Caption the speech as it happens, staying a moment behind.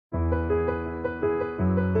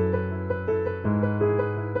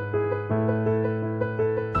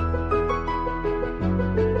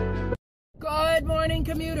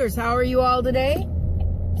morning, commuters. How are you all today?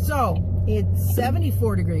 So, it's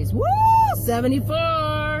 74 degrees. Woo!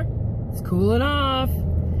 74! It's cooling off.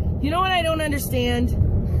 You know what I don't understand?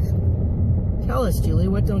 Tell us, Julie,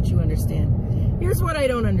 what don't you understand? Here's what I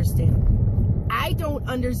don't understand. I don't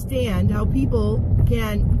understand how people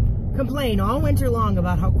can complain all winter long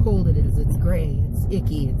about how cold it is. It's gray, it's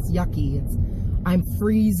icky, it's yucky, I'm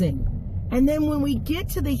freezing. And then when we get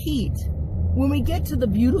to the heat, when we get to the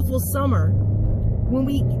beautiful summer, when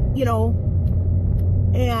we,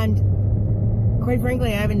 and quite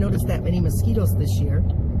frankly, I haven't noticed that many mosquitoes this year.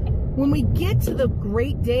 When we get to the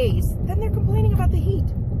great days, then they're complaining about the heat.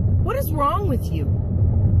 What is wrong with you?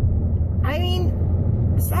 I mean,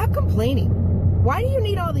 stop complaining. Why do you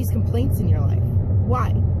need all these complaints in your life?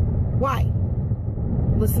 Why? Why?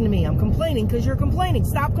 Listen to me. I'm complaining because you're complaining.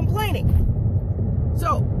 Stop complaining.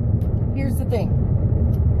 So, here's the thing.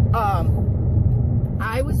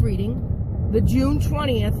 I was reading the June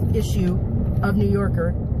 20th issue of New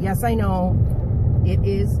Yorker. Yes, I know. It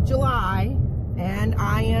is July, and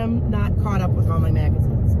I am not caught up with all my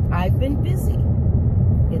magazines. I've been busy.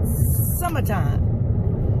 It's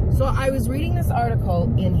summertime. So I was reading this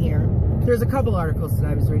article in here. There's a couple articles that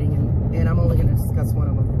I was reading, and I'm only going to discuss one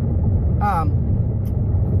of them.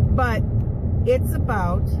 But it's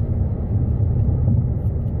about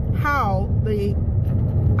how the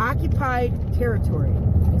occupied territory,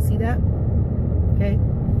 you see that? Okay.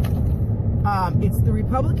 It's the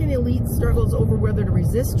Republican elite struggles over whether to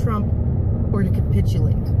resist Trump or to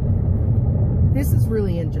capitulate. This is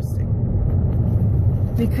really interesting.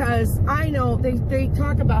 Because I know they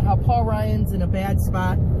talk about how Paul Ryan's in a bad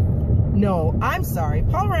spot. No, I'm sorry.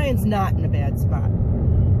 Paul Ryan's not in a bad spot.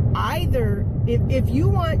 Either, if you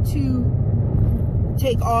want to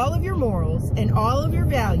take all of your morals and all of your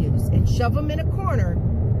values and shove them in a corner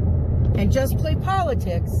and just play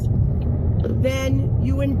politics, then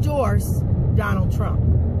you endorse Donald Trump.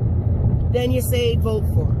 Then you say vote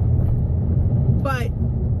for him. But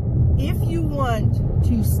if you want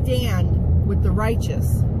to stand with the righteous,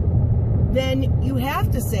 then you have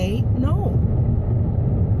to say, no.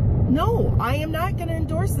 No, I am not going to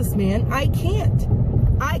endorse this man. I can't.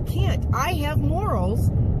 I have morals,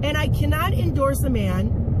 and I cannot endorse a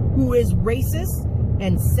man who is racist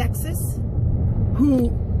and sexist,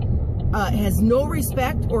 who has no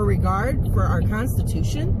respect or regard for our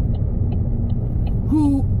Constitution,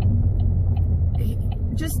 who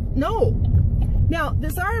just, no. Now,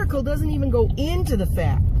 this article doesn't even go into the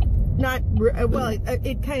fact,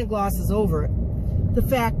 it kind of glosses over it, the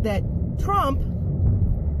fact that Trump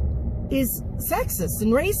is sexist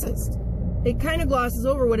and racist. It kind of glosses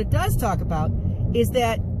over. What it does talk about is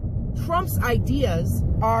that Trump's ideas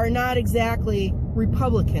are not exactly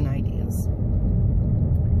Republican ideas.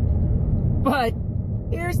 But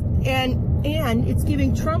and it's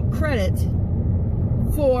giving Trump credit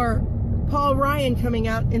for Paul Ryan coming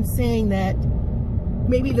out and saying that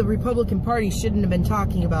maybe the Republican Party shouldn't have been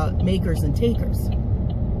talking about makers and takers.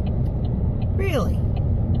 Really?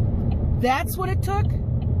 That's what it took?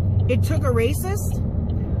 It took a racist?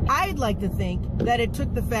 I'd like to think that it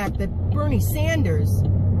took the fact that Bernie Sanders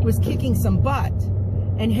was kicking some butt.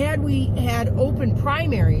 And had we had open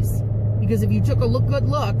primaries, because if you took a good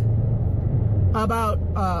look about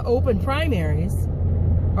open primaries,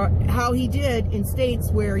 or how he did in states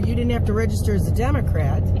where you didn't have to register as a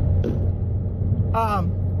Democrat,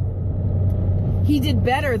 he did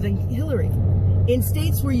better than Hillary. In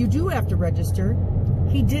states where you do have to register,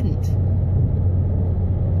 he didn't.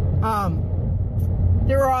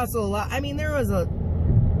 There were also a lot, I'm going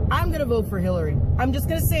to vote for Hillary. I'm just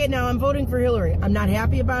going to say it now, I'm voting for Hillary. I'm not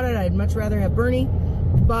happy about it, I'd much rather have Bernie,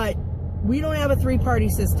 but we don't have a three-party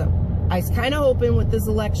system. I was kind of hoping with this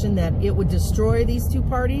election that it would destroy these two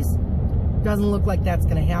parties. Doesn't look like that's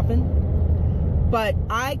going to happen. But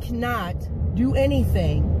I cannot do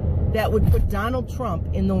anything that would put Donald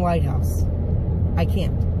Trump in the White House. I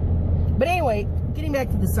can't. But anyway, getting back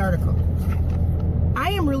to this article.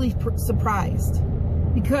 I am really surprised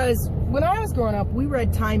because when I was growing up, we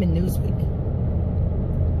read Time and Newsweek.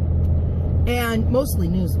 And mostly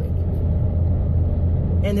Newsweek.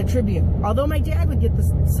 And the Tribune. Although my dad would get the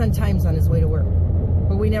Sun-Times on his way to work.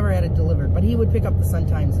 But we never had it delivered. But he would pick up the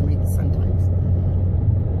Sun-Times and read the Sun-Times.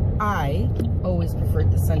 I always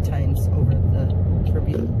preferred the Sun-Times over the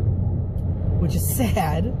Tribune. Which is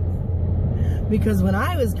sad. Because when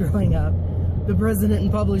I was growing up, the president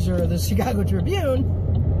and publisher of the Chicago Tribune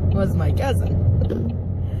was my cousin.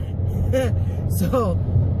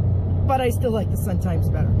 But I still like the Sun-Times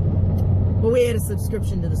better. But we had a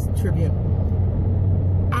subscription to the Tribune.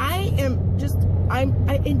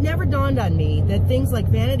 It never dawned on me that things like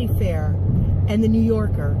Vanity Fair and the New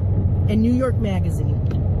Yorker and New York Magazine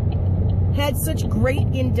had such great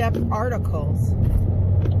in-depth articles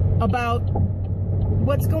about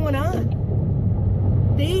what's going on.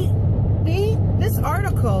 This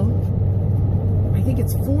article, I think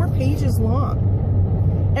it's 4 pages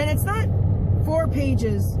long. And it's not 4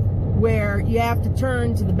 pages where you have to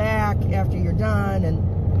turn to the back after you're done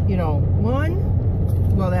and, you know,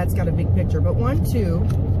 well, that's got a big picture, but 1,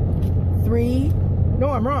 2, 3, no,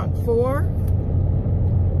 I'm wrong, 4,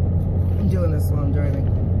 I'm doing this while I'm driving,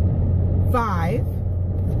 5,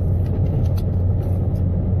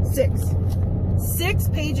 6. 6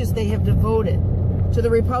 pages they have devoted to the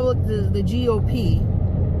GOP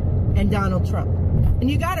and Donald Trump. And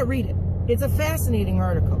you got to read it. It's a fascinating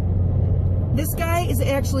article. This guy is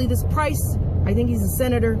actually, this Price, I think he's a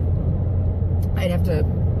senator. I'd have to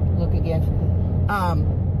look again.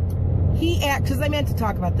 Because I meant to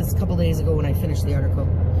talk about this a couple days ago when I finished the article.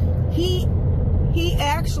 He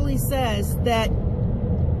actually says that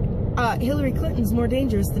Hillary Clinton's more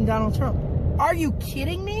dangerous than Donald Trump. Are you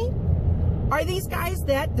kidding me? Are these guys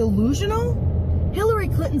that delusional? Hillary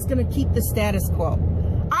Clinton's going to keep the status quo.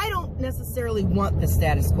 I don't necessarily want the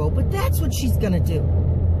status quo, but that's what she's going to do.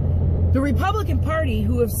 The Republican Party,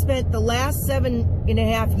 who have spent the last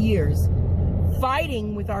 7.5 years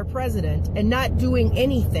fighting with our president and not doing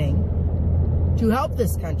anything to help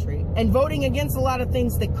this country and voting against a lot of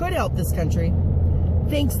things that could help this country,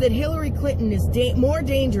 thinks that Hillary Clinton is more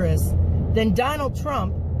dangerous than Donald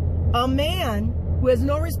Trump, a man who has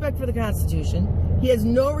no respect for the Constitution. He has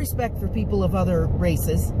no respect for people of other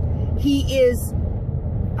races. He is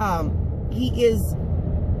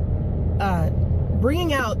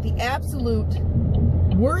bringing out the absolute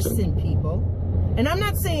worst in people. And I'm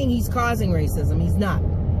not saying he's causing racism. He's not.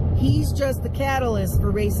 He's just the catalyst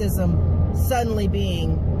for racism suddenly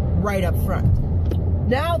being right up front.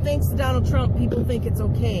 Now, thanks to Donald Trump, people think it's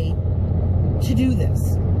okay to do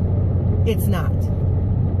this. It's not.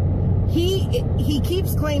 He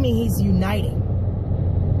keeps claiming he's uniting,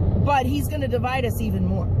 but he's going to divide us even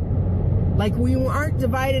more. Like we aren't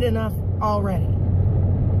divided enough already.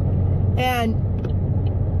 And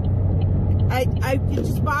it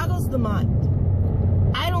just boggles the mind.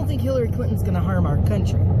 I don't think Hillary Clinton's going to harm our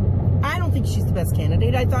country. I don't think she's the best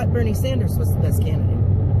candidate. I thought Bernie Sanders was the best candidate.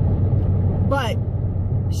 But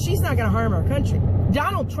she's not going to harm our country.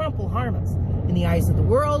 Donald Trump will harm us in the eyes of the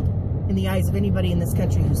world, in the eyes of anybody in this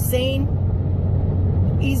country who's sane.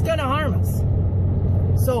 He's going to harm us.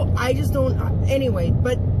 So I just don't, anyway,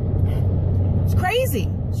 but it's crazy.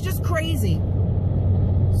 It's just crazy.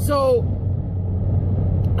 So,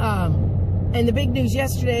 and the big news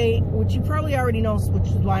yesterday, which you probably already know, which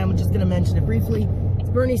is why I'm just going to mention it briefly, is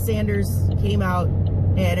Bernie Sanders came out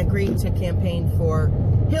and agreed to campaign for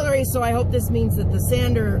Hillary. So I hope this means that the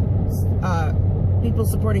people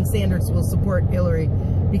supporting Sanders will support Hillary,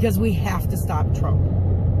 because we have to stop Trump.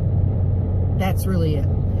 That's really it.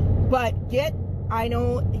 But I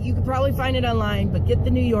know you could probably find it online, but get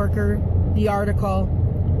the New Yorker, the article,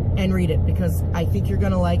 and read it, because I think you're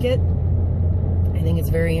going to like it. I think it's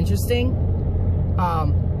very interesting.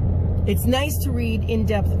 It's nice to read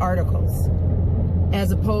in-depth articles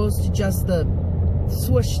as opposed to just the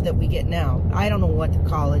swoosh that we get now. I don't know what to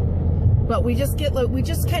call it, but we just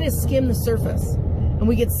kind of skim the surface and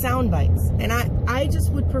we get sound bites. And I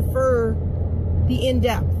just would prefer the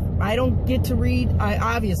in-depth. I don't get to read.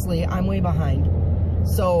 Obviously, I'm way behind.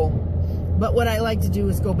 So, but what I like to do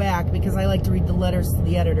is go back, because I like to read the letters to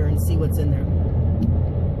the editor and see what's in there.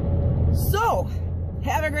 So,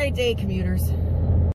 have a great day, commuters.